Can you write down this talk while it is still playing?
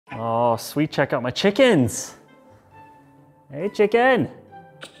Oh, sweet, check out my chickens. Hey, chicken.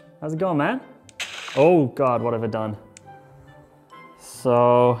 How's it going, man? Oh God, what have I done?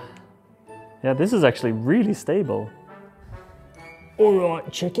 So, yeah, this is actually really stable. All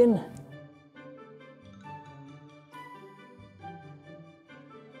right, chicken.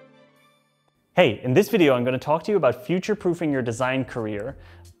 Hey, in this video, I'm going to talk to you about future-proofing your design career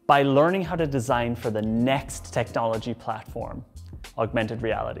by learning how to design for the next technology platform, augmented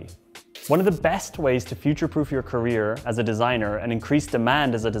reality. One of the best ways to future-proof your career as a designer and increase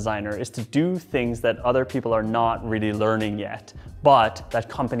demand as a designer is to do things that other people are not really learning yet, but that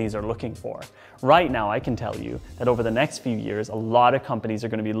companies are looking for. Right now, I can tell you that over the next few years, a lot of companies are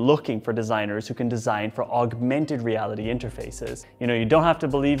going to be looking for designers who can design for augmented reality interfaces. You know, you don't have to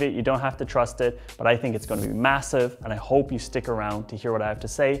believe it, you don't have to trust it, but I think it's going to be massive, and I hope you stick around to hear what I have to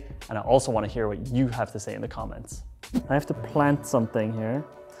say, and I also want to hear what you have to say in the comments. I have to plant something here.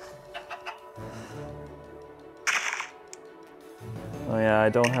 Oh yeah, I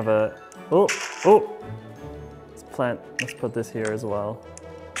don't have a, oh, let's put this here as well.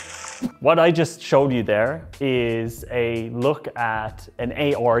 What I just showed you there is a look at an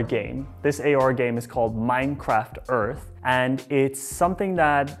AR game. This AR game is called Minecraft Earth, and it's something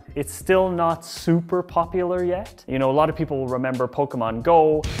that it's still not super popular yet. You know, a lot of people will remember Pokemon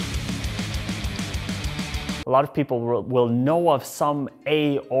Go. A lot of people will know of some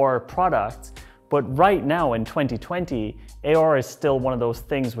AR products, but right now in 2020, AR is still one of those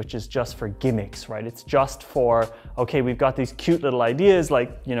things which is just for gimmicks, right? It's just for, okay, we've got these cute little ideas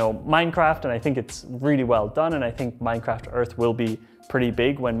like, you know, Minecraft, and I think it's really well done, and I think Minecraft Earth will be pretty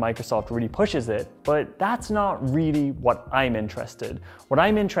big when Microsoft really pushes it, but that's not really what I'm interested. What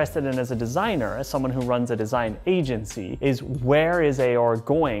I'm interested in as a designer, as someone who runs a design agency, is where is AR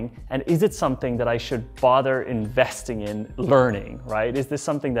going, and is it something that I should bother investing in learning, right? Is this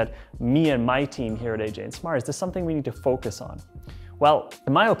something that me and my team here at AJ&Smart, is this something we need to focus on? Well,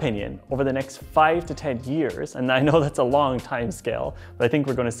 in my opinion, over the next 5 to 10 years, and I know that's a long time scale, but I think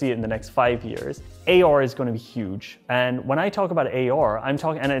we're going to see it in the next 5 years, AR is going to be huge. And when I talk about AR, I'm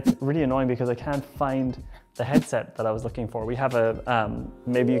talking, and it's really annoying because I can't find the headset that I was looking for. We have a,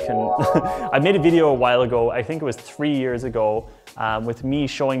 maybe you can, I made a video a while ago, I think it was 3 years ago, with me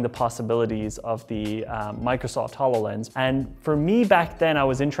showing the possibilities of the Microsoft HoloLens. And for me back then, I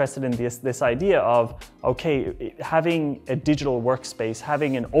was interested in this idea of, okay, having a digital workspace,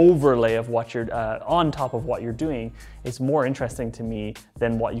 having an overlay of what you're, on top of what you're doing is more interesting to me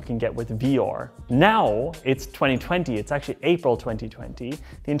than what you can get with VR. Now it's 2020, it's actually April 2020.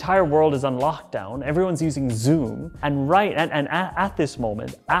 The entire world is on lockdown, everyone's using Zoom, and at this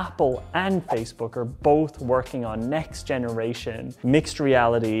moment, Apple and Facebook are both working on next generation mixed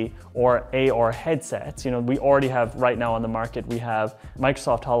reality or AR headsets. You know, we already have right now on the market, we have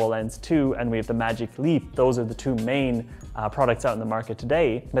Microsoft HoloLens 2 and we have the Magic Leap. Those are the two main products out in the market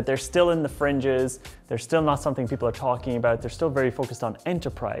today, but they're still in the fringes. They're still not something people are talking about. They're still very focused on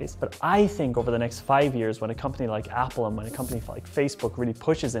enterprise. But I think over the next 5 years, when a company like Apple and when a company like Facebook really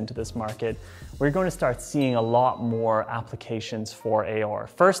pushes into this market, we're going to start seeing a lot more applications for AR.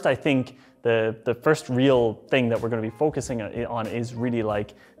 First, I think the first real thing that we're going to be focusing on is really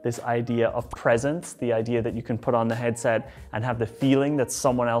like this idea of presence, the idea that you can put on the headset and have the feeling that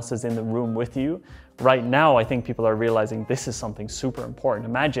someone else is in the room with you. Right now, I think people are realizing this is something super important.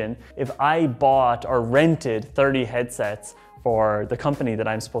 Imagine if I bought or rented 30 headsets for the company that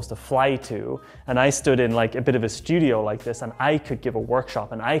I'm supposed to fly to, and I stood in like a bit of a studio like this, and I could give a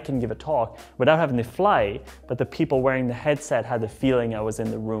workshop and I can give a talk without having to fly, but the people wearing the headset had the feeling I was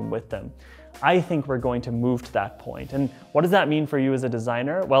in the room with them. I think we're going to move to that point. And what does that mean for you as a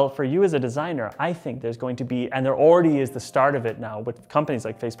designer? Well, for you as a designer, I think there's going to be, and there already is the start of it now with companies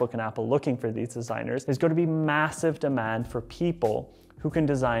like Facebook and Apple looking for these designers, there's going to be massive demand for people who can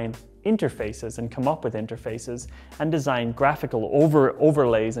design interfaces and come up with interfaces and design graphical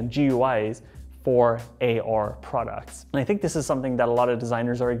overlays and GUIs for AR products. And I think this is something that a lot of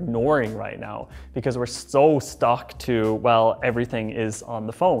designers are ignoring right now because we're so stuck to, well, everything is on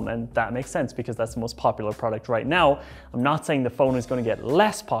the phone, and that makes sense because that's the most popular product right now. I'm not saying the phone is going to get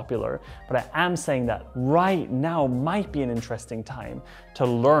less popular, but I am saying that right now might be an interesting time to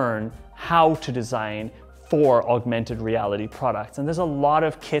learn how to design for augmented reality products. And there's a lot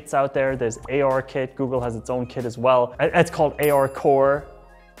of kits out there. There's AR Kit, Google has its own kit as well. It's called AR Core.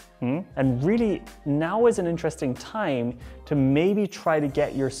 And really, now is an interesting time to maybe try to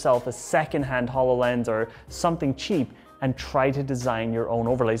get yourself a secondhand HoloLens or something cheap and try to design your own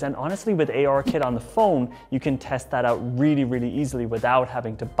overlays. And honestly, with ARKit on the phone, you can test that out really, really easily without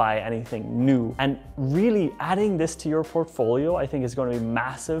having to buy anything new. And really adding this to your portfolio, I think is going to be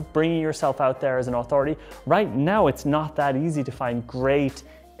massive, bringing yourself out there as an authority. Right now, it's not that easy to find great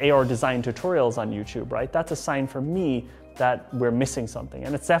AR design tutorials on YouTube, right? That's a sign for me that we're missing something.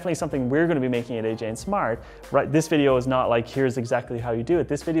 And it's definitely something we're going to be making at AJ&Smart, right? This video is not like, here's exactly how you do it.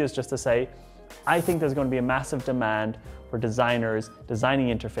 This video is just to say, I think there's going to be a massive demand for designers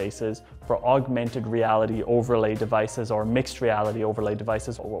designing interfaces for augmented reality overlay devices or mixed reality overlay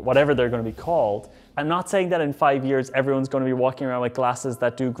devices, or whatever they're going to be called. I'm not saying that in 5 years everyone's going to be walking around with glasses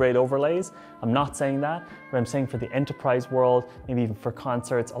that do great overlays. I'm not saying that, but I'm saying for the enterprise world, maybe even for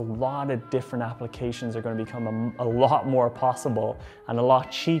concerts, a lot of different applications are going to become a lot more possible and a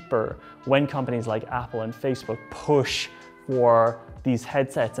lot cheaper when companies like Apple and Facebook push for these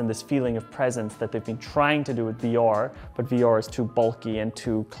headsets and this feeling of presence that they've been trying to do with VR, but VR is too bulky and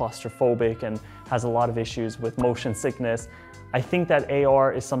too claustrophobic and has a lot of issues with motion sickness. I think that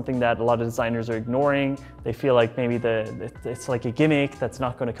AR is something that a lot of designers are ignoring. They feel like maybe it's like a gimmick that's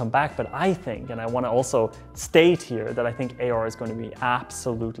not going to come back, but I think, and I want to also state here, that I think AR is going to be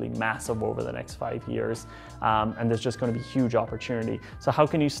absolutely massive over the next 5 years, and there's just going to be huge opportunity. So how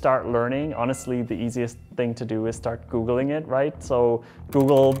can you start learning? Honestly, the easiest thing to do is start Googling it, right? So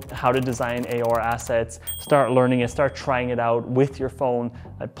Google how to design AR assets, start learning it, start trying it out with your phone.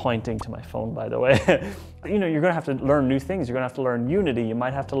 I'm pointing to my phone, by the way. You know, you're going to have to learn new things. You're going to have to learn Unity. You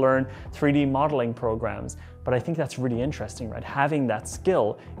might have to learn 3D modeling programs. But I think that's really interesting, right? Having that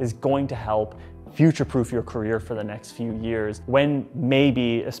skill is going to help future-proof your career for the next few years, when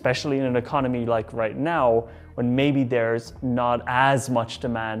maybe, especially in an economy like right now, when maybe there's not as much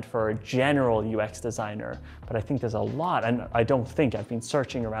demand for a general UX designer. But I think there's a lot, and I don't think, I've been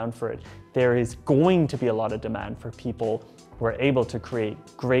searching around for it, there is going to be a lot of demand for people who are able to create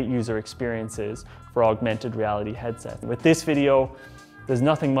great user experiences for augmented reality headsets. With this video, there's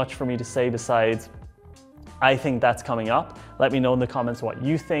nothing much for me to say besides, I think that's coming up. Let me know in the comments what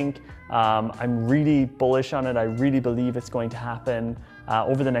you think. I'm really bullish on it. I really believe it's going to happen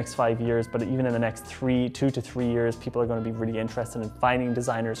over the next 5 years, but even in the next 2 to 3 years, people are going to be really interested in finding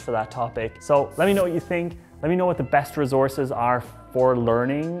designers for that topic. So let me know what you think. Let me know what the best resources are for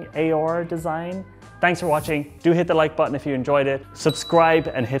learning AR design. Thanks for watching. Do hit the like button if you enjoyed it. Subscribe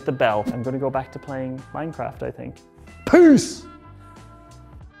and hit the bell. I'm going to go back to playing Minecraft, I think. Peace!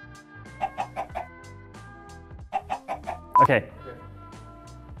 Okay.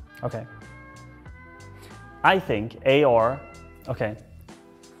 Okay. I think AR, okay.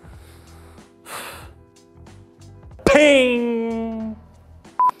 Ping!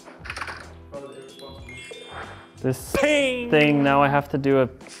 This ping thing, now I have to do I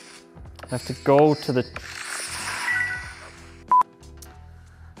have to go to the...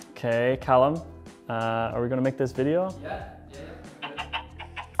 Okay, Callum, are we gonna make this video? Yeah.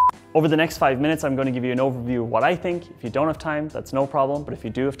 Over the next 5 minutes, I'm going to give you an overview of what I think. If you don't have time, that's no problem. But if you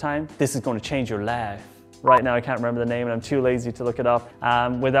do have time, this is going to change your life. Right now, I can't remember the name and I'm too lazy to look it up.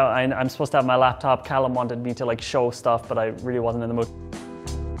 I'm supposed to have my laptop. Callum wanted me to like show stuff, but I really wasn't in the mood.